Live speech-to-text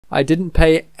I didn't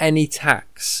pay any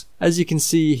tax. As you can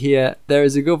see here, there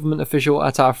is a government official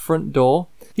at our front door.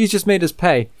 He's just made us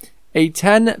pay a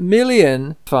 10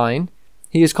 million fine.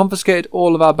 He has confiscated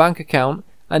all of our bank account,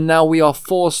 and now we are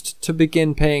forced to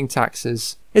begin paying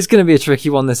taxes. It's going to be a tricky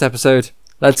one this episode.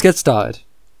 Let's get started.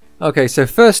 Okay, so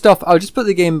first off, I'll just put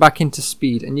the game back into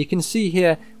speed, and you can see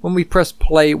here when we press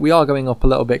play, we are going up a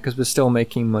little bit because we're still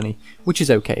making money, which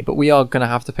is okay, but we are going to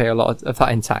have to pay a lot of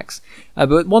that in tax.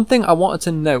 But one thing I wanted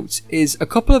to note is a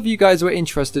couple of you guys were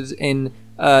interested in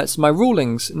my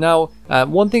rulings. Now,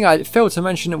 one thing I failed to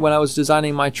mention when I was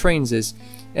designing my trains is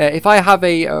if I have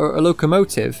a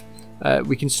locomotive,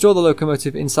 we can store the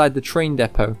locomotive inside the train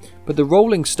depot, but the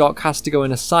rolling stock has to go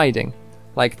in a siding,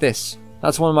 like this.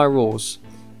 That's one of my rules.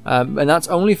 And that's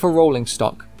only for rolling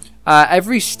stock.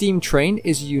 Every steam train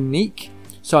is unique,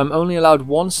 so I'm only allowed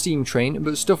one steam train,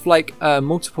 but stuff like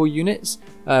multiple units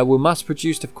were mass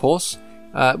produced, of course.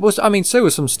 Well, I mean, so were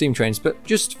some steam trains, but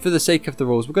just for the sake of the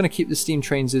rules, we're going to keep the steam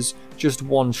trains as just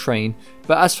one train.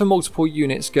 But as for multiple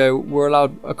units go, we're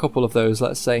allowed a couple of those,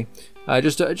 let's say.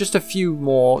 Just a few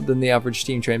more than the average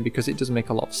steam train, because it doesn't make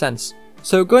a lot of sense.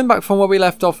 So going back from where we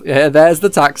left off, yeah, there's the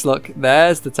tax, look,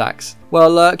 there's the tax.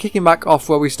 Well, kicking back off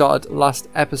where we started last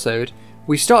episode,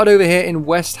 we started over here in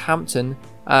West Hampton,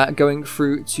 going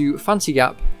through to Fancy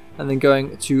Gap, and then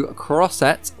going to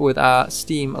Crosset with our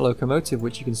steam locomotive,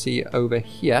 which you can see over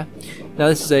here. Now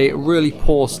this is a really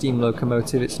poor steam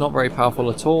locomotive, it's not very powerful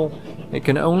at all. It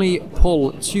can only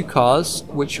pull 2 cars,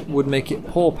 which would make it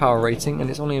poor power rating,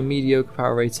 and it's only a mediocre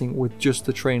power rating with just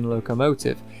the train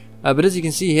locomotive. But as you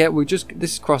can see here,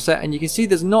 this is Crosset, and you can see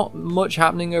there's not much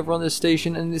happening over on this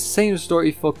station, and it's the same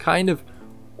story for kind of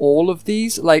all of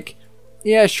these. Like,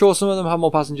 yeah, sure, some of them have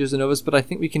more passengers than others, but I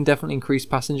think we can definitely increase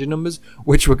passenger numbers,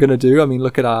 which we're gonna do. I mean,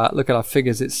 look at our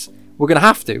figures. We're gonna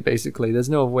have to, basically. There's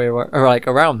no way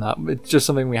around that. It's just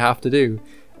something we have to do.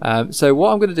 So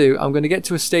what I'm gonna do, I'm gonna get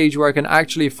to a stage where I can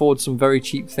actually afford some very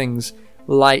cheap things,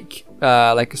 like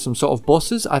some sort of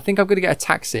buses. I think I'm gonna get a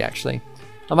taxi actually.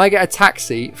 I might get a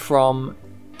taxi from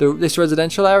this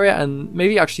residential area and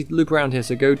maybe actually loop around here.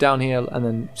 So go down here and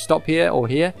then stop here or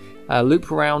here, loop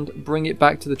around, bring it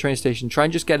back to the train station. Try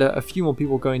and just get a few more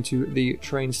people going to the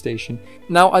train station.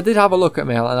 Now, I did have a look at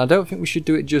mail, and I don't think we should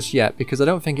do it just yet because I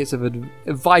don't think it's of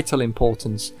a vital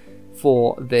importance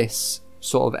for this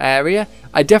sort of area.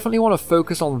 I definitely want to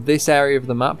focus on this area of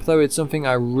the map, though. It's something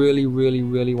I really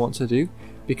want to do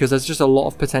because there's just a lot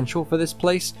of potential for this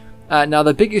place. Now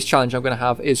the biggest challenge I'm going to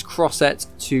have is Crosset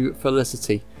to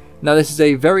Felicity. Now this is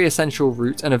a very essential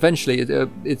route, and eventually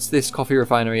it's this coffee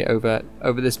refinery over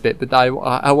this bit, but I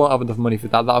won't have enough money for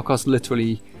that. That'll cost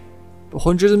literally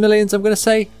hundreds of millions, I'm going to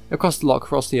say. It'll cost a lot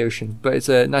across the ocean, but it's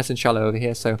nice and shallow over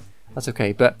here, so that's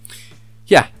okay. But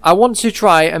yeah, I want to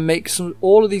try and make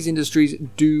all of these industries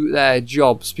do their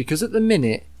jobs, because at the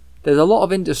minute there's a lot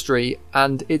of industry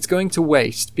and it's going to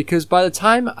waste, because by the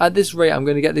time at this rate I'm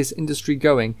going to get this industry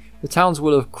going, the towns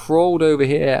will have crawled over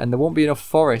here and there won't be enough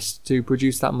forest to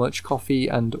produce that much coffee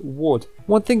and wood.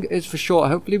 One thing is for sure,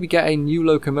 hopefully we get a new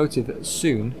locomotive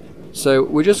soon. So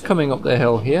we're just coming up the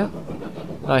hill here,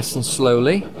 nice and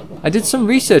slowly. I did some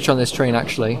research on this train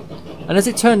actually, and as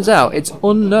it turns out, it's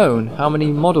unknown how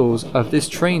many models of this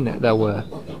train there were,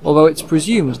 although it's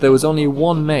presumed there was only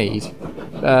one made.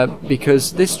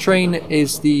 Because this train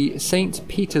is the St.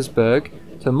 Petersburg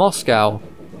to Moscow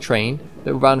train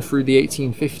that ran through the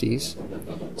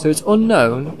 1850s. So it's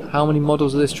unknown how many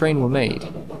models of this train were made.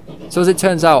 So as it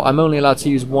turns out, I'm only allowed to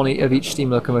use one of each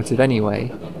steam locomotive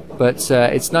anyway. But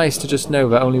it's nice to just know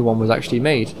that only one was actually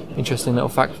made. Interesting little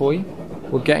fact for you.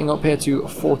 We're getting up here to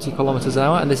 40 kilometers an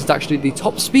hour, and this is actually the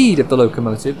top speed of the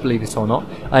locomotive, believe it or not.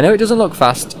 I know it doesn't look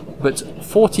fast, but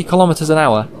 40 kilometers an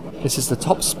hour, this is the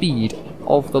top speed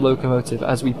of the locomotive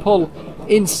as we pull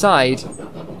inside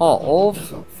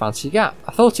of Fancy Gap.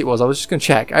 I thought it was, I was just going to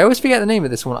check. I always forget the name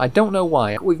of this one, I don't know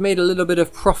why. We've made a little bit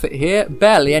of profit here,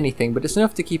 barely anything, but it's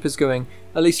enough to keep us going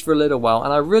at least for a little while.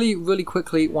 And I really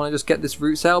quickly want to just get this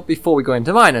route out before we go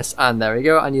into minus. And there we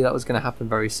go, I knew that was going to happen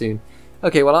very soon.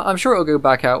 Okay, well, I'm sure it'll go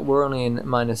back out. We're only in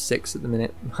 -6 at the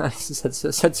minute.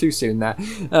 said too soon there.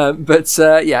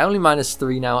 Yeah, only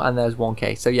 -3 now, and there's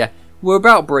 1k. So yeah, we're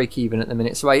about break even at the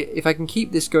minute. So if I can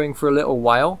keep this going for a little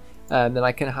while, then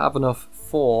I can have enough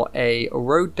for a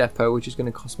road depot, which is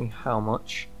going to cost me how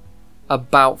much?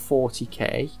 About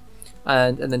 40k.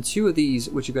 And then 2 of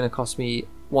these, which are going to cost me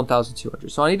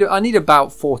 1,200. So I need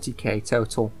about 40k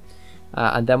total.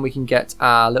 And then we can get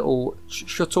our little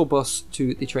shuttle bus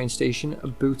to the train station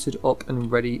booted up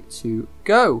and ready to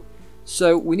go.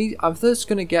 So I'm first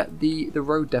going to get the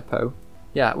road depot.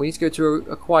 Yeah, we need to go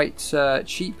to a quite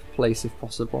cheap place if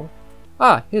possible.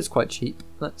 Ah, here's quite cheap.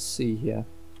 Let's see here.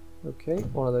 Okay,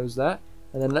 one of those there.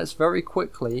 And then let's very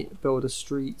quickly build a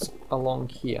street along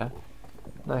here.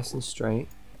 Nice and straight.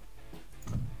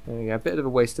 There we go. A bit of a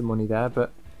waste of money there,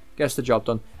 but gets the job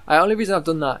done. The only reason I've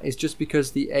done that is just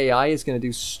because the AI is going to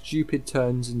do stupid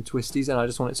turns and twisties, and I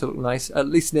just want it to look nice, at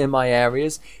least near my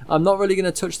areas. I'm not really going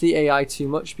to touch the AI too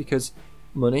much because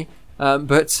money.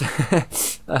 But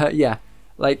yeah,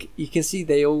 like you can see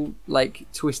they all like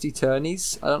twisty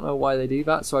turnies. I don't know why they do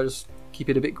that, so I just keep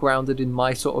it a bit grounded in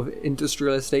my sort of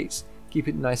industrial estates. Keep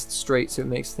it nice and straight so it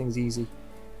makes things easy.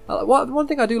 One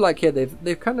thing I do like here,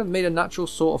 they've kind of made a natural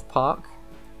sort of park.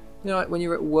 You know, like when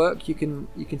you're at work, you can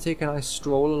take a nice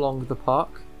stroll along the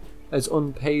park, as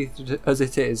unpaved as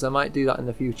it is. I might do that in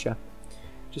the future.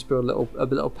 Just build a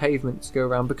little pavement to go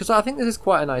around, because I think this is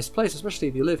quite a nice place, especially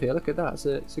if you live here. Look at that,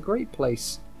 it's a great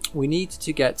place. We need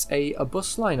to get a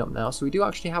bus line up now, so we do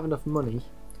actually have enough money.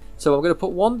 So I'm going to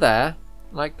put one there,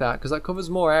 like that, because that covers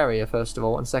more area first of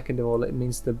all, and second of all, it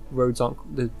means the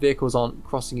vehicles aren't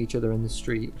crossing each other in the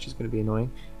street, which is going to be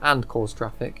annoying and cause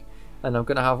traffic. And I'm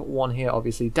going to have one here,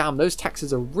 obviously. Damn, those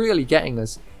taxes are really getting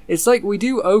us. It's like we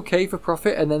do okay for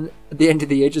profit, and then at the end of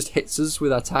the year just hits us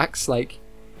with our tax. Like,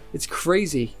 it's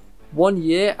crazy. 1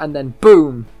 year, and then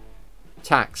boom,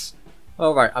 tax.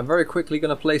 Alright, I'm very quickly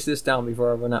going to place this down before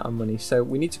I run out of money. So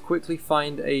we need to quickly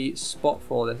find a spot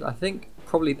for this. I think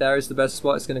probably there is the best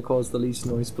spot. It's going to cause the least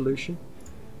noise pollution.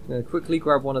 I'm going to quickly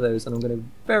grab one of those, and I'm going to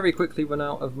very quickly run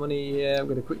out of money here. I'm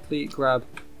going to quickly grab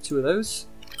 2 of those.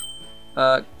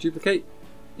 Duplicate.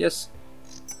 Yes.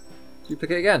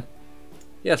 Duplicate again.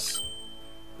 Yes.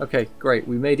 Okay, great.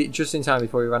 We made it just in time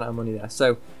before we ran out of money there.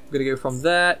 So I'm going to go from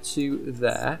there to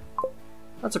there.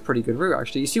 That's a pretty good route,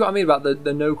 actually. You see what I mean about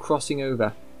the no crossing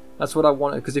over? That's what I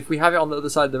wanted, because if we have it on the other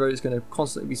side of the road, it's going to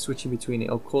constantly be switching between it.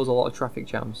 It'll cause a lot of traffic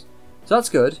jams. So that's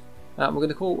good. We're going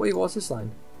to call... Wait, what's this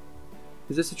line?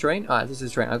 Is this a train? Ah, this is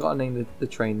a train. I've got to name the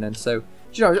train then. So,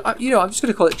 I'm just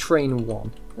going to call it Train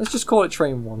 1. Let's just call it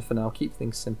Train 1 for now. Keep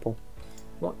things simple.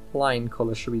 What line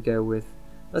colour should we go with?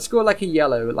 Let's go like a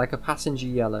yellow, like a passenger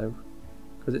yellow,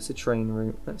 because it's a train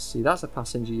route. Let's see. That's a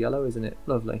passenger yellow, isn't it?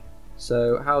 Lovely.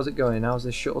 So, how's it going? How's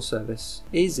this shuttle service?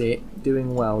 Is it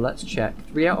doing well? Let's check.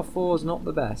 3 out of 4 is not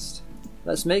the best.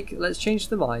 Let's change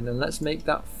the line and let's make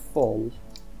that full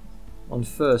on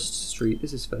First Street.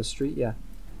 This is First Street, yeah.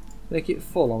 Make it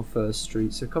full on First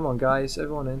Street. So come on guys,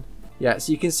 everyone in. Yeah,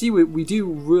 so you can see we do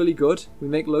really good. We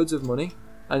make loads of money.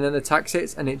 And then the tax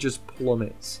hits and it just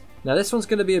plummets. Now this one's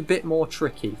going to be a bit more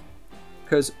tricky.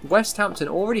 Because West Hampton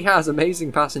already has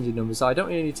amazing passenger numbers. So I don't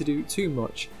really need to do too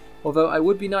much. Although it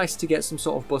would be nice to get some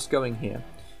sort of bus going here.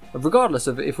 But regardless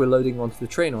of if we're loading onto the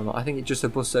train or not, I think just a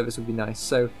bus service would be nice.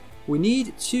 So we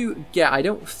need to get... I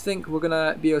don't think we're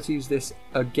going to be able to use this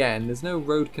again. There's no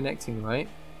road connecting, right?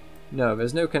 No,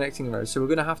 there's no connecting road, so we're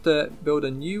going to have to build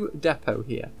a new depot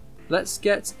here. Let's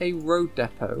get a road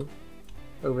depot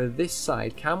over this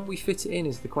side. Can we fit it in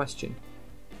is the question.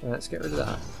 Let's get rid of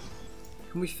that.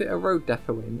 Can we fit a road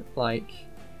depot in? Like,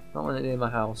 not one near my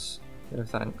house. No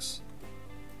thanks.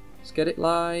 Let's get it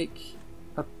like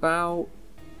about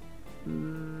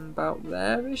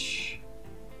there-ish.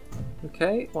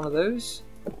 Okay, one of those.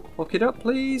 Hook it up,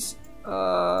 please.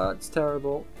 It's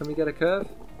terrible. Can we get a curve?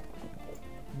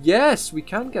 Yes, we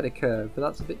can get a curve, but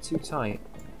that's a bit too tight.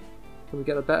 Can we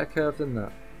get a better curve than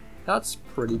that? That's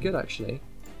pretty good, actually.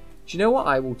 Do you know what?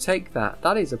 I will take that.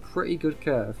 That is a pretty good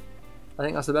curve. I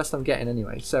think that's the best I'm getting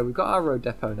anyway. So we've got our road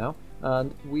depot now,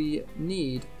 and we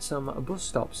need some bus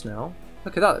stops now.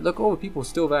 Look at that. Look, all the people are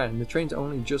still there, and the train's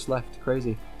only just left.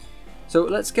 Crazy. So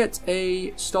let's get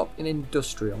a stop in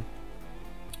industrial.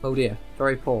 Oh dear,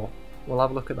 very poor. We'll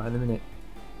have a look at that in a minute.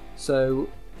 So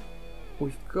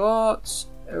we've got...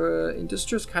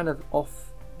 industrial's kind of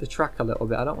off the track a little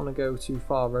bit. I don't want to go too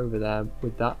far over there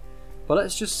with that. But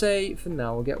let's just say for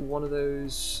now we'll get one of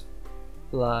those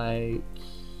like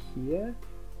here.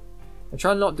 I'm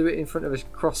trying not to do it in front of a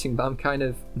crossing, but I'm kind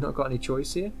of not got any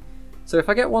choice here. So if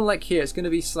I get one like here, it's going to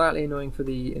be slightly annoying for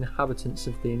the inhabitants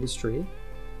of the industry.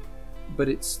 But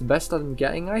it's the best I'm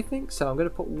getting, I think. So I'm going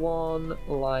to put one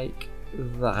like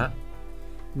that.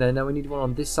 Now we need one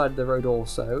on this side of the road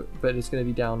also, but it's going to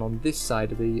be down on this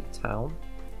side of the town.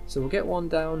 So we'll get one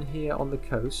down here on the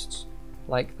coast,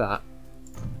 like that.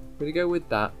 We're going to go with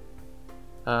that,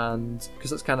 and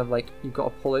because that's kind of like, you've got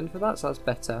to pull in for that, so that's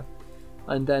better.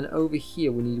 And then over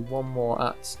here we need one more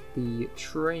at the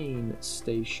train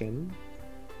station.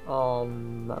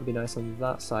 That'd be nice on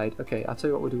that side. Okay, I'll tell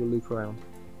you what, we'll do a loop around.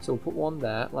 So we'll put one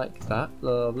there, like that,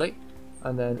 lovely.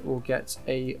 And then we'll get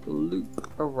a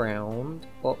loop around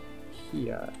up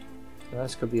here. Now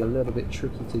this could be a little bit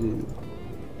tricky to do.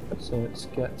 So let's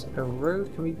get a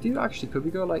road. Can we do, actually, could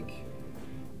we go like,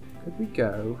 could we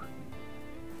go,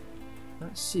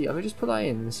 let's see, let me just put that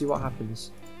in and see what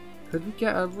happens. Could we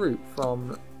get a route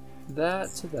from there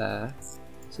to there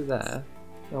to there?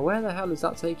 Now where the hell is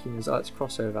that taking us? Oh, it's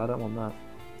crossover, I don't want that.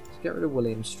 Let's get rid of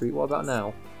William Street, what about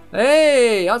now?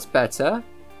 Hey, that's better.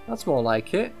 That's more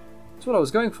like it. That's what I was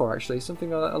going for actually,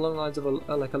 something along the lines of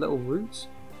like a little route.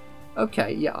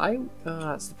 Okay, yeah,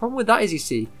 that's the problem with that is, you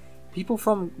see, people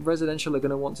from residential are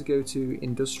going to want to go to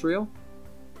industrial,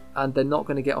 and they're not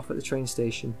going to get off at the train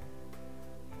station.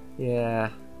 Yeah,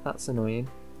 that's annoying.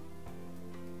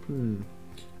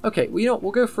 Okay, well, you know what,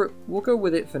 we'll go for it. We'll go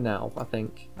with it for now. I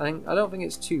don't think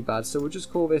it's too bad. So we'll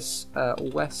just call this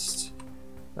West.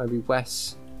 Maybe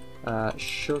West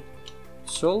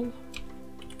Shuttle.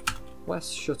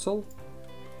 West Shuttle.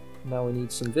 Now we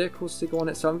need some vehicles to go on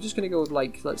it. So I'm just going to go with,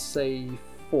 like, let's say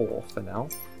 4 for now.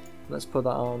 Let's put that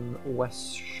on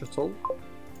West Shuttle.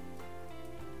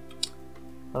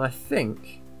 And I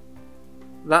think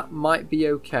that might be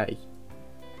okay.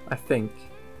 I think.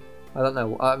 I don't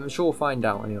know. I'm sure we'll find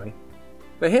out anyway.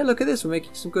 But here, look at this. We're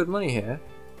making some good money here.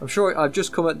 I'm sure I've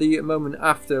just come at the moment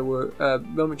after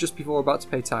moment just before we're about to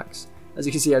pay tax. As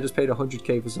you can see, I just paid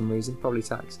 100k for some reason. Probably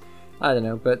tax. I don't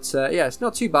know. But yeah, it's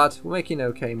not too bad. We're making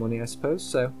okay money, I suppose.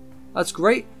 So that's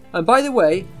great. And by the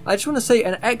way, I just want to say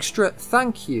an extra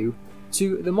thank you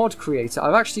to the mod creator.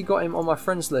 I've actually got him on my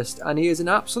friends list, and he is an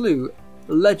absolute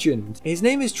legend. His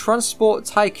name is Transport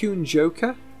Tycoon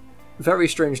Joker. Very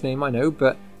strange name, I know,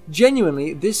 but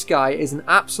genuinely, this guy is an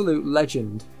absolute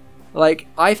legend. Like,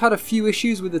 I've had a few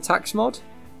issues with the tax mod,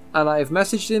 and I've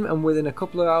messaged him, and within a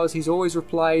couple of hours, he's always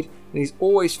replied, and he's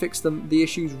always fixed the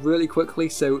issues really quickly.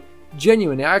 So,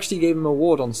 genuinely, I actually gave him an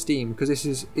award on Steam, because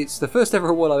it's the first ever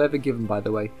award I've ever given, by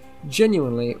the way.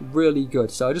 Genuinely, really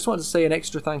good. So, I just wanted to say an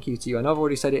extra thank you to you. I know I've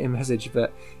already said it in message,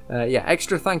 but yeah,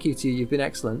 extra thank you to you. You've been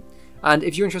excellent. And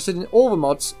if you're interested in all the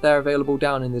mods, they're available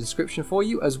down in the description for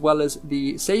you, as well as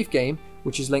the save game,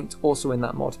 which is linked also in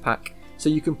that mod pack, so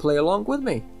you can play along with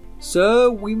me. So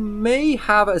we may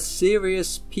have a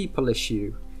serious people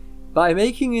issue. By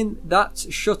making in that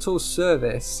shuttle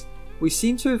service, we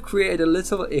seem to have created a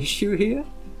little issue here.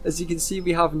 As you can see,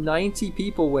 we have 90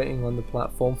 people waiting on the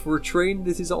platform for a train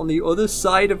that is on the other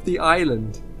side of the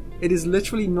island. It has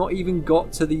literally not even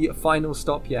got to the final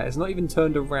stop yet. It's not even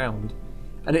turned around.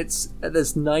 And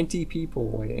there's 90 people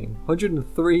waiting.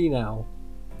 103 now.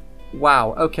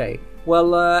 Wow, okay.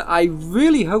 Well, I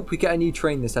really hope we get a new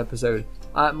train this episode.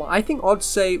 I think odds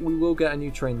say we will get a new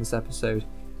train this episode,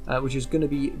 which is going to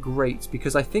be great,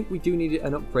 because I think we do need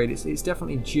an upgrade. It's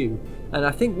definitely due. And I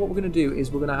think what we're going to do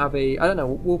is we're going to have a, I don't know,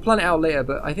 we'll plan it out later,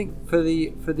 but I think for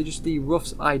just the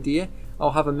rough idea, I'll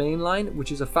have a main line,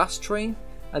 which is a fast train,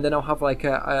 and then I'll have like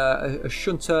a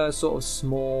shunter sort of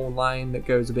small line that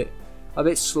goes a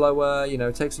bit slower, you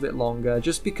know, takes a bit longer,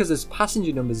 just because his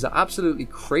passenger numbers are absolutely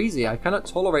crazy. I cannot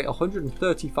tolerate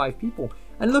 135 people.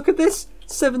 And look at this,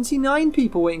 79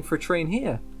 people waiting for a train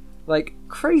here. Like,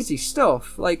 crazy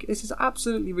stuff. Like, this is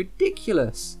absolutely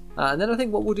ridiculous. And then I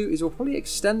think what we'll do is we'll probably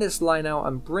extend this line out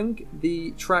and bring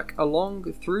the track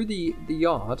along through the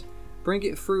yard, bring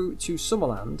it through to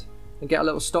Summerland, and get a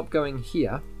little stop going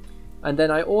here. And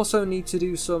then I also need to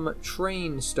do some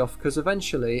train stuff, because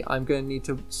eventually I'm going to need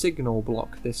to signal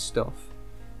block this stuff.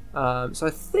 So I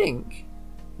think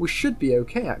we should be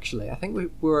okay, actually. I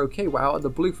think we're okay. We're out of the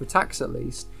blue for tax, at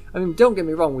least. I mean, don't get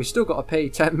me wrong, we've still got to pay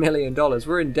 $10 million.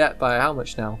 We're in debt by how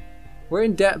much now? We're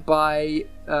in debt by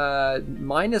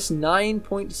minus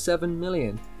 9.7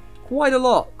 million. Quite a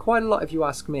lot if you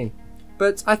ask me.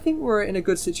 But I think we're in a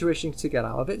good situation to get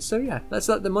out of it. So yeah, let's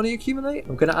let the money accumulate.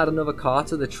 I'm going to add another car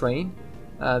to the train.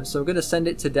 So I'm going to send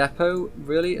it to depot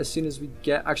really as soon as we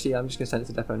get... Actually, I'm just going to send it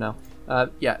to depot now.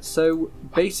 Yeah, so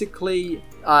basically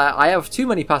I have too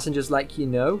many passengers, like you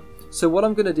know. So what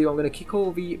I'm going to do, I'm going to kick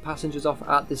all the passengers off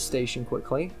at this station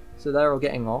quickly. So they're all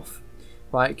getting off.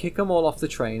 Right, kick them all off the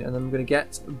train, and then I'm going to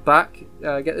get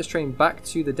this train back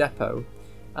to the depot.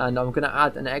 And I'm going to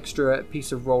add an extra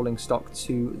piece of rolling stock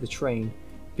to the train,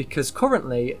 because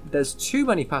currently there's too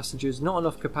many passengers, not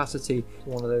enough capacity.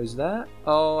 One of those there.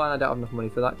 Oh, and I don't have enough money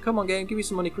for that. Come on, game, give me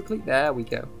some money quickly. There we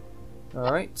go.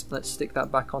 Alright, let's stick that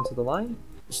back onto the line.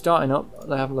 Starting up,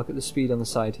 let's have a look at the speed on the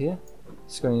side here.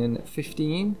 It's going in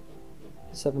 15,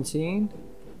 17.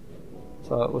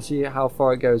 So we'll see how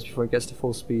far it goes before it gets to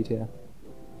full speed here.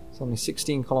 It's only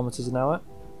 16 kilometers an hour.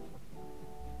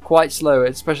 Quite slow,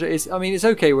 especially. I mean, it's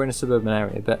okay, we're in a suburban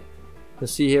area, but you'll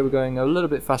see here we're going a little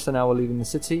bit faster now. We're leaving the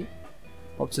city.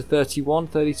 Up to 31,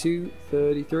 32,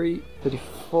 33,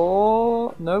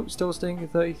 34. Nope, still staying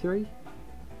at 33.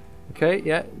 Okay,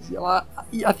 yeah,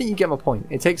 I think you get my point.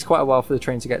 It takes quite a while for the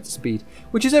train to get to speed,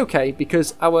 which is okay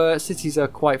because our cities are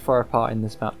quite far apart in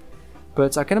this map.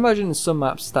 But I can imagine in some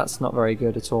maps that's not very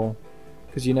good at all,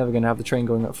 because you're never going to have the train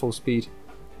going at full speed.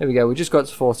 There we go, we just got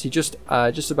to 40, just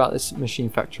about this machine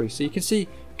factory. So you can see,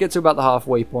 get to about the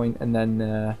halfway point, and then,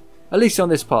 at least on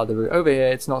this part of the route. Over here,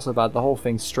 it's not so bad, the whole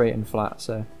thing's straight and flat,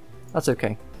 so that's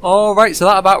okay. Alright, so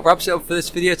that about wraps it up for this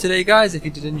video today, guys. If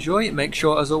you did enjoy it, make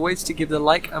sure, as always, to give it a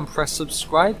like and press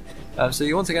subscribe.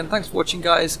 So once again, thanks for watching,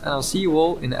 guys, and I'll see you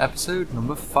all in episode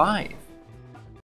number 5.